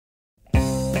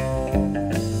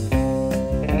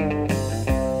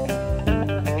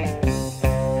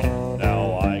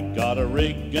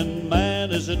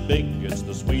big, it's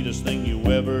the sweetest thing you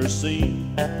ever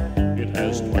seen. It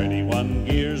has 21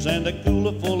 gears and a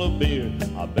cooler full of beer.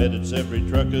 I bet it's every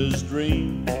trucker's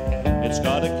dream. It's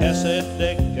got a cassette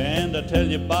deck, and I tell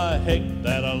you by heck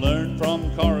that I learned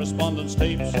from correspondence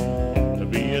tapes to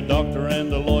be a doctor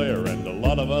and a lawyer and a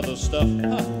lot of other stuff.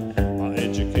 My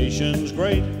education's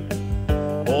great,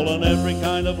 pulling every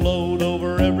kind of load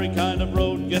over every kind of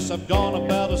road. Guess I've gone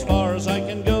about as far as I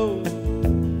can go.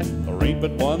 There ain't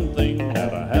but one thing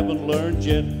that I haven't learned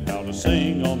yet, how to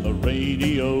sing on the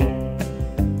radio.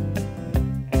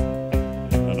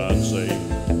 And I'd say,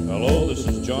 hello, this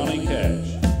is Johnny Cash.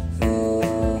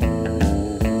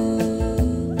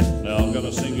 Now I'm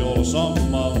gonna sing you all a song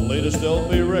from my latest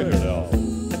LP record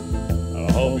album, and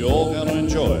I hope you all gonna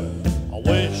enjoy it. I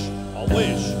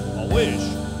wish,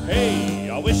 hey,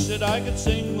 I wish that I could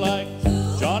sing like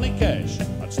Johnny Cash.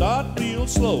 I'd start real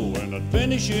slow and I'd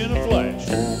finish in a flash.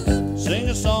 Sing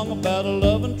a song about a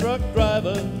loving truck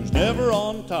driver who's never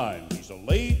on time, he's a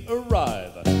late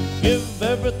arriver. Give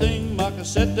everything my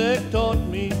cassette deck taught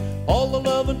me, all the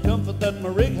love and comfort that my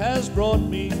rig has brought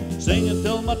me. Sing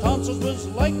until my tonsils was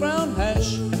like brown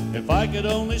hash. If I could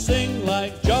only sing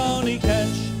like Johnny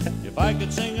Cash, if I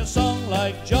could sing a song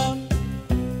like John.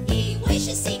 He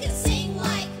wishes he could sing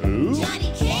like Who?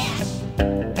 Johnny Cash.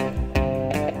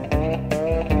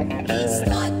 He'd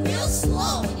start real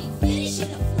slow and he'd finish in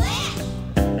a flash.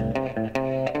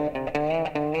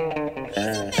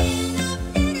 He's a man of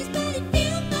letters, but he'd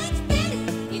feel much better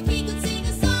if he could sing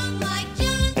a song like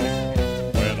John.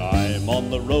 When I'm on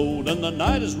the road and the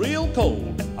night is real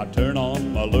cold, I turn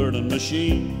on my learning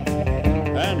machine.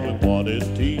 And with what it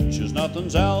teaches,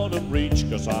 nothing's out of reach,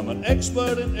 'cause I'm an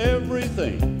expert in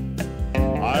everything.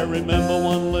 I remember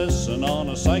one lesson on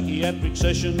a psychiatric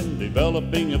session,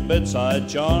 developing a bedside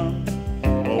charm.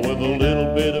 But with a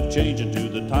little bit of changing to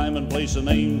the time and place of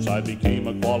names, I became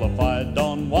a qualified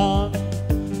Don Juan.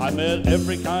 I met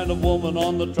every kind of woman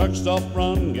on the truck stop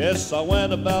run. Guess I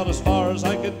went about as far as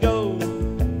I could go.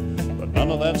 But none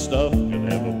of that stuff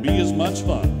could ever be as much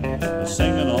fun as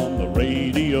singing on the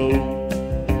radio.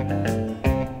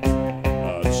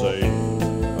 I'd say,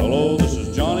 hello, this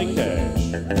is Johnny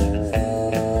Cash.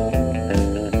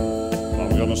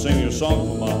 I'm gonna sing you a song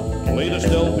from my latest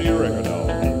LP record album.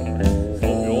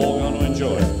 Hope you're all gonna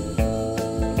enjoy it.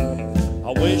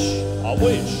 I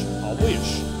wish,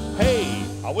 hey,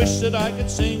 I wish that I could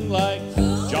sing like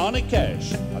Johnny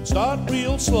Cash. I'd start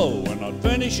real slow and I'd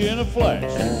finish in a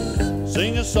flash.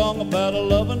 Sing a song about a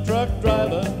loving truck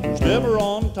driver who's never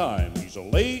on time, he's a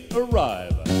late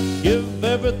arriver. Give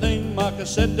everything my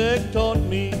cassette deck taught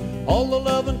me, all the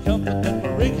love and comfort that my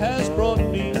rig has brought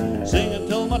me. Sing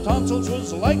until my tonsils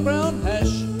was like brown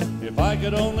hash. If I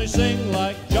could only sing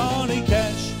like Johnny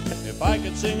Cash, if I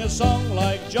could sing a song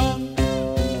like John.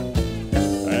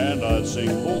 And I'd sing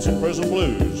Folsom Prison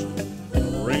Blues,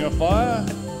 Ring of Fire,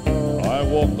 I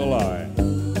Walk the Line,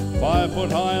 5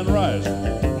 Foot High and Rising,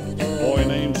 Boy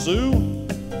Named Sue,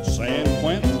 San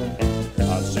Quentin.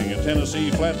 I'd sing a Tennessee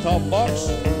Flat Top Box,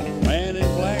 Man in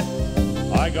Black,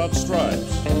 I Got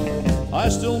Stripes, I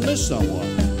Still Miss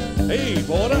Someone. Hey,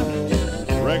 Porter,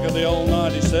 record the old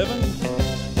 97,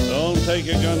 Don't Take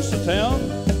Your Guns to Town,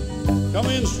 Come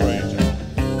In, Stranger.